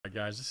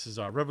Alright guys, this is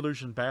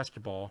Revolution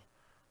Basketball.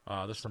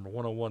 This is number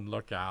 101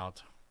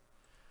 Lookout.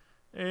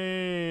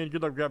 And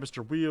good luck, we got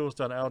Mr. Wheels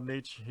down Alden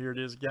H. Here it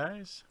is,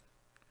 guys.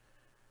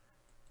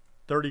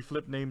 30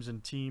 flip names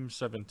and teams,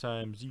 7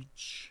 times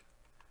each.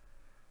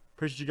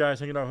 Appreciate you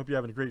guys hanging out. Hope you're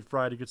having a great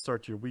Friday. Good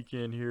start to your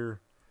weekend here.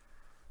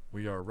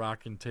 We are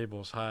rocking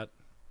tables hot.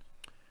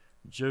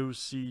 Joe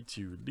C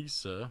to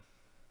Lisa.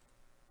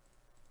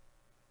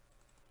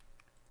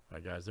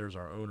 Alright guys, there's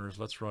our owners.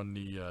 Let's run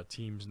the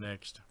teams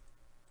next.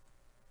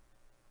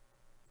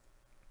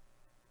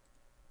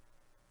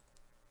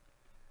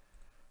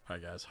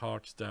 Alright guys,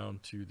 Hawks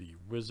down to the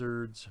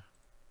Wizards.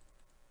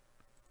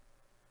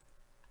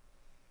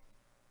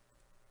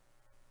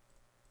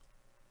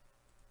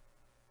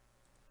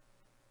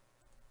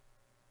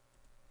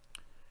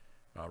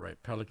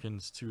 Alright,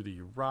 Pelicans to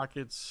the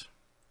Rockets.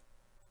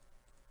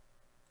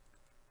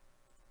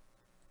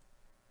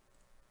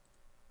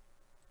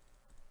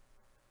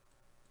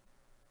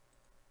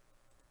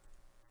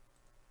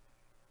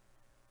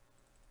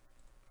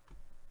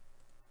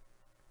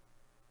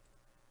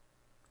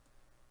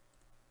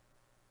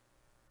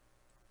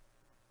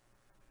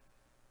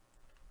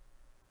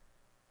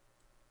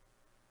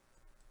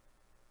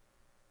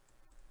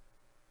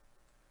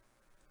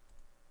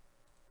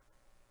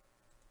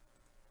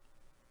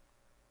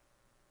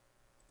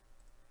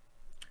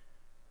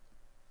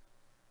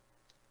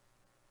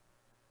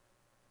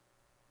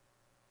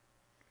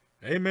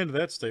 Amen to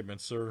that statement,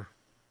 sir.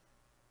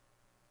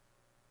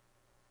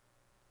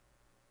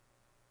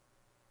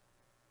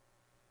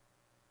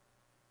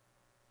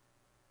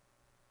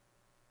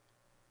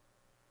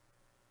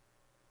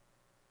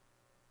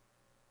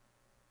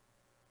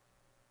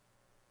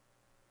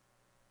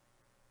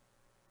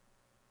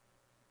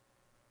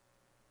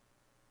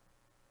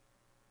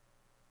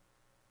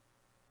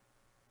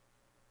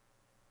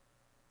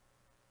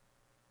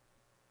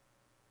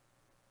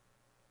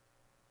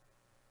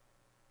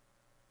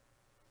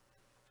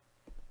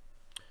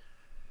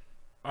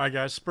 Alright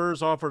guys,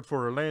 Spurs offered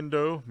for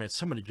Orlando. Man,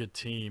 so many good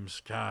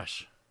teams.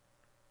 Gosh.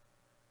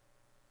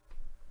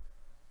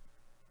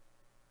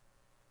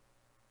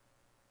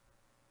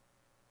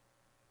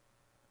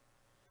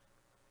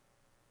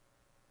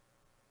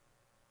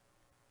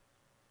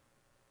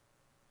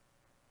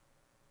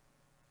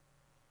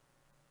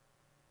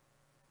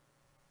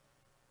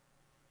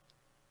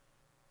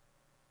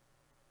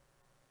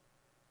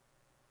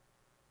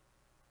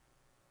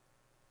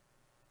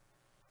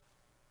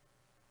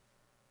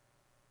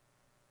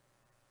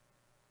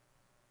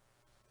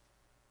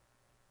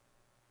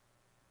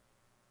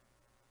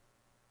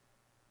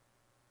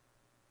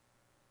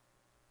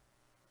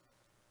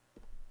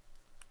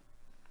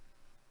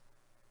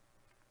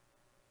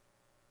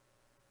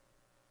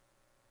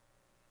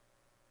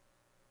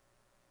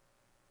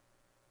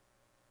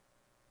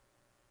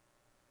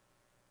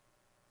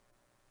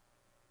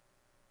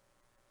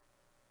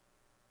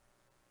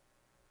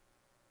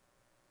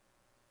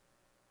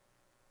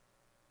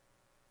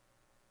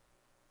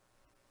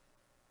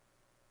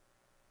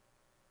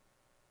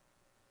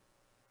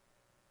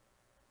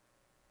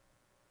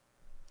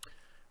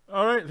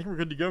 Alright, I think we're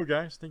good to go,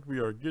 guys. I think we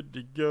are good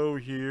to go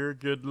here.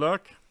 Good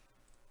luck.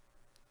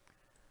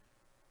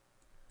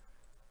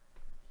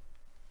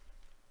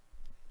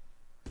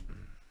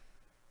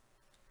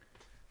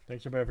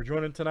 Thanks everybody for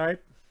joining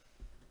tonight.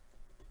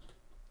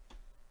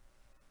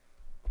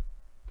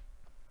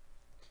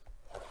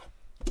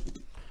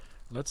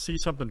 Let's see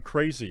something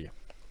crazy.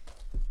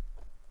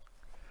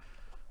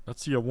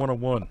 Let's see a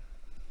 101.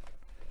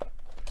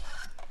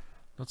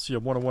 Let's see a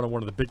 101 on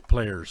one of the big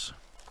players.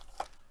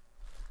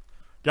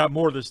 Got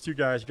more of this too,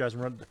 guys. You guys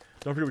run.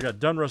 Don't forget we got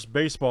Dunruss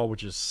Baseball,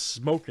 which is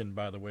smoking,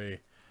 by the way,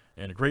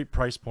 and a great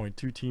price point.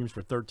 2 teams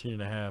for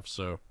 $13.5.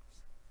 So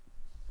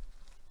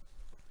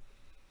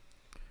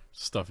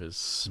stuff is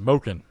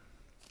smoking.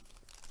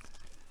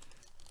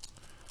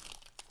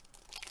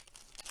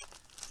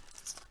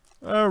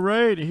 All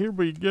right, here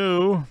we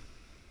go.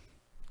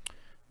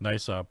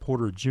 Nice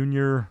Porter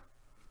Jr.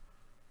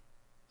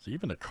 So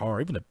even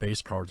the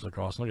base cards look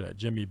awesome. Look at that,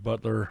 Jimmy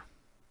Butler.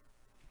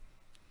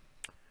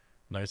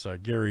 Nice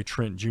Gary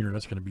Trent Jr.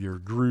 That's going to be your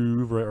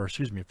groove, or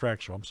excuse me,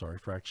 Fractal. I'm sorry,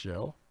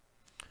 Fractal.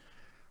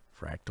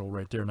 Fractal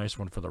right there. Nice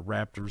one for the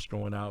Raptors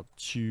going out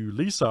to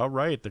Lisa.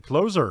 Right, the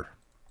closer.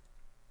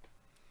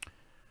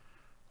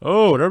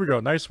 Oh, there we go.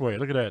 Nice way.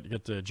 Look at that. You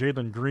got the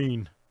Jalen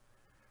Green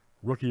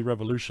Rookie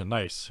Revolution.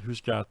 Nice.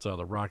 Who's got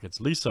the Rockets?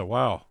 Lisa.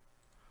 Wow.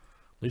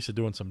 Lisa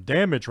doing some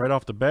damage right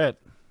off the bat.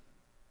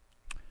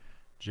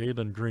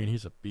 Jalen Green.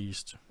 He's a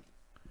beast.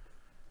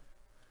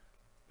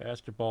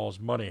 Basketball's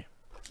money.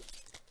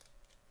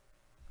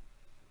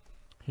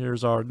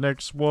 Here's our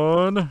next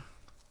one.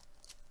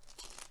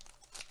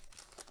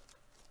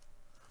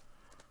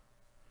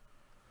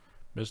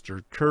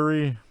 Mr.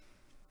 Curry.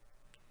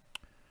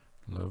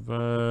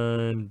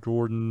 Levine,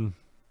 Gordon.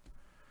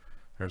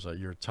 There's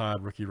your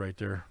Todd rookie right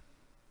there.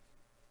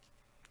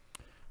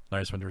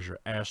 Nice one. There's your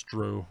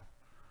Astro.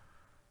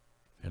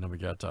 And then we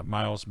got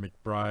Miles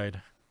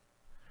McBride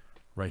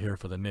right here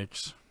for the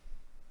Knicks.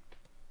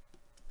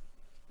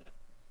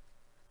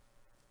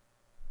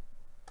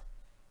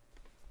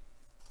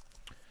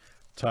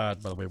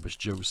 Todd, by the way, was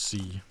Joe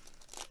C.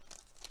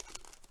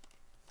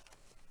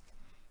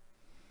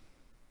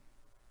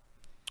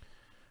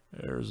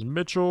 There's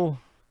Mitchell.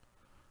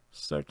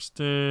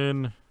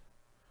 Sexton.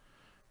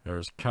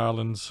 There's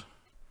Collins.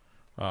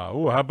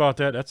 Oh, how about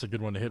that? That's a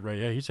good one to hit right.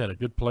 Yeah, he's had a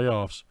good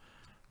playoffs.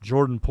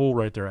 Jordan Poole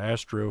right there,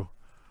 Astro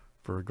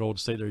for Golden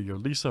State. There you go.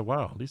 Lisa,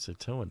 wow, Lisa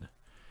Tillman.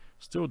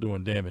 Still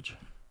doing damage.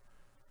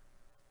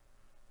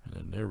 And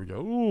then there we go.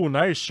 Ooh,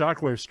 nice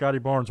Shockwave, Scotty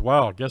Barnes.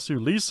 Wow, guess who?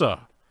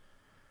 Lisa.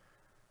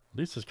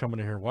 Lisa's coming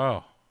in here.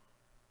 Wow.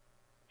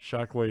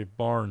 Shockwave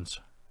Barnes.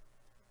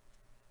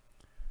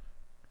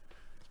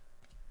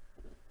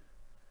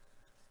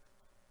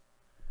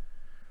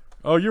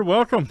 Oh, you're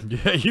welcome.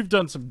 Yeah, you've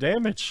done some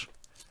damage.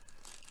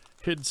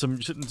 Hitting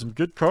some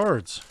good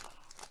cards.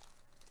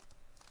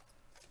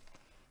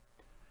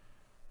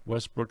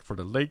 Westbrook for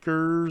the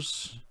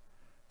Lakers.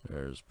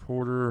 There's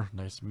Porter.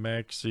 Nice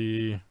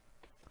Maxey.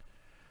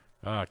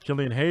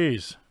 Killian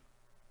Hayes.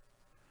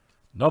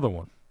 Another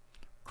one.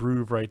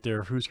 Groove right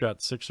there. Who's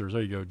got Sixers?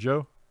 There you go,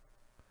 Joe.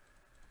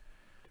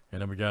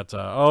 And then we got,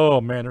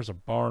 oh man, there's a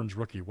Barnes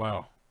rookie.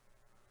 Wow.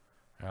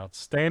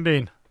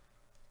 Outstanding.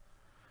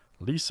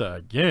 Lisa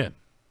again.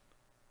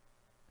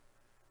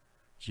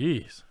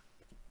 Jeez.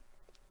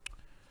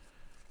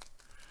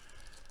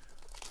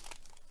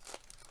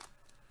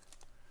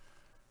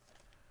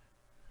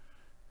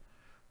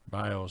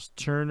 Miles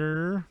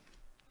Turner.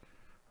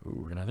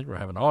 Ooh, and I think we're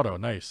having auto.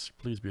 Nice.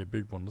 Please be a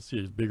big one. Let's see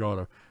his big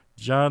auto.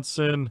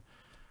 Johnson.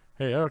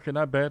 Hey, okay,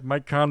 not bad.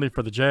 Mike Conley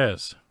for the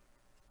Jazz.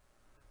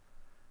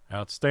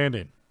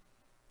 Outstanding.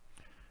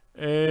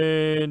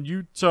 And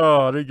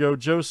Utah. There you go,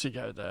 Josie.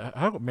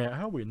 How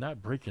are we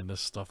not breaking this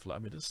stuff? I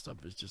mean, this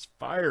stuff is just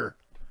fire.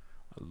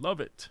 I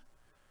love it.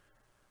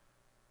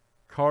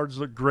 Cards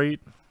look great.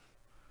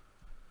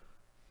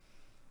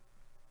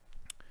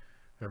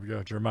 There we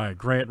go. Jeremiah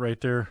Grant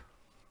right there.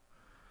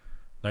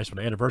 Nice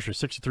one. Anniversary.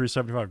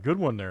 63.75. Good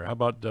one there. How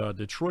about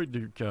Detroit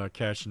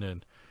cashing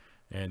in?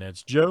 And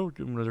that's Joe.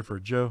 Good one there for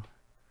Joe.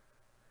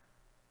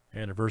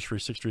 Anniversary.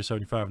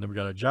 63.75. And then we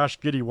got a Josh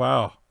Giddey.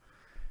 Wow.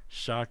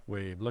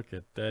 Shockwave. Look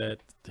at that.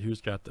 Who's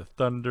got the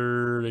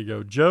Thunder? There you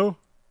go, Joe.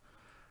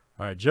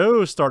 All right.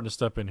 Joe's starting to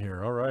step in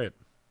here. All right.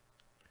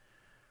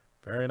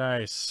 Very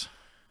nice.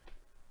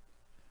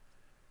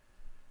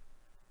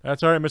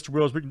 That's all right, Mr.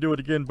 Wills. We can do it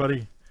again,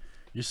 buddy.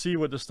 You see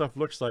what this stuff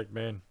looks like,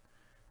 man.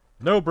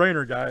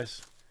 No-brainer,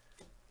 guys.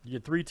 You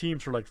get 3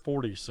 teams for like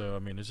 40, so, I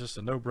mean, it's just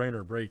a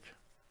no-brainer break.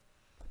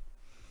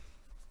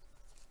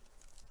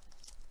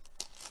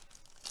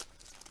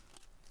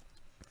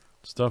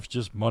 Stuff's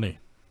just money.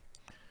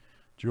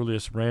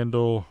 Julius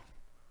Randle,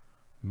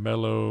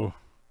 Melo,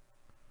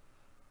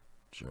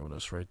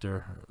 Jonas right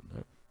there.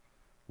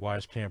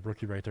 Wise Camp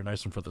rookie right there.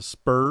 Nice one for the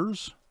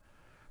Spurs.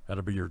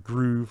 That'll be your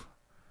groove.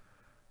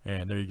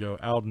 And there you go.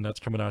 Alden, that's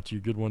coming out to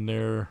you. Good one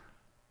there.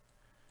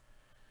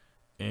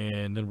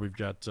 And then we've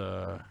got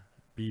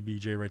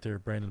BBJ right there.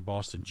 Brandon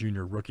Boston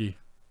Jr. rookie.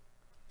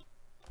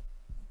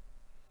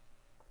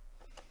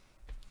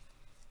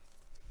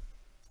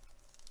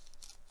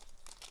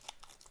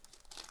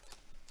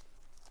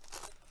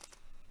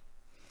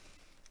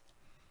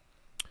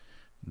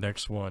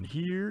 Next one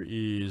here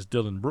is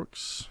Dylan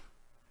Brooks.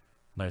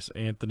 Nice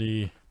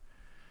Anthony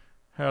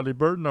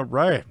Halliburton. All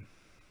right.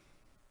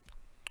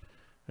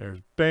 There's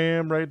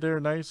Bam right there.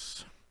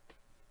 Nice.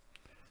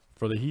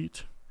 For the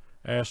Heat.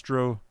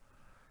 Astro.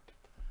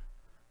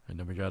 And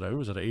then we got, who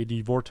was it? An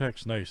AD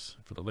Vortex. Nice.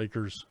 For the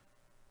Lakers.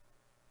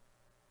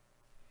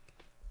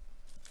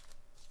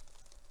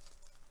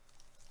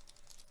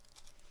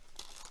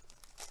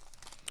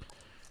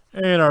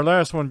 And our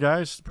last one,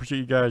 guys. Appreciate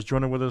you guys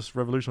joining with us.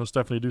 Revolution will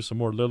definitely do some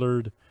more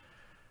Lillard.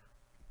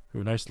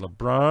 Ooh, nice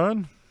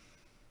LeBron.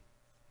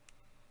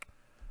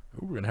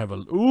 Ooh, we're going to have a...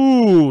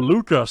 Ooh,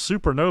 Luka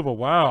Supernova.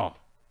 Wow.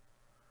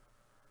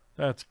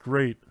 That's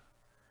great.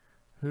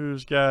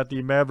 Who's got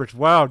the Mavericks?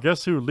 Wow,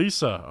 guess who?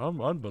 Lisa.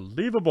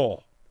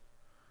 Unbelievable.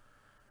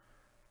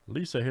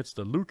 Lisa hits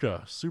the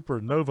Luka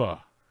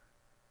Supernova.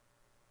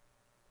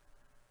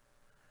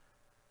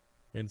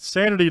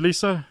 Insanity,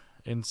 Lisa.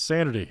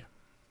 Insanity.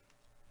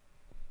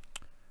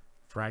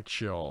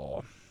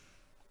 Fractional.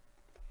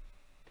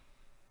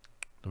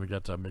 Then we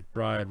got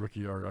McBride,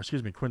 rookie, or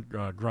excuse me, Quint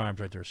Grimes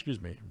right there. Excuse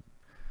me,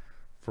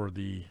 for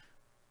the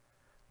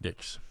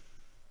Knicks.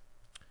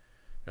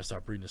 Gotta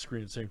stop reading the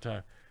screen at the same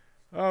time.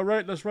 All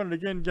right, let's run it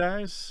again,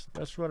 guys.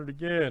 Let's run it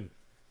again.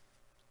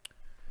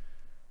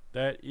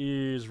 That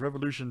is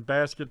Revolution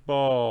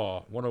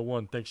Basketball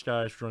 101. Thanks,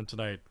 guys, for running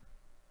tonight.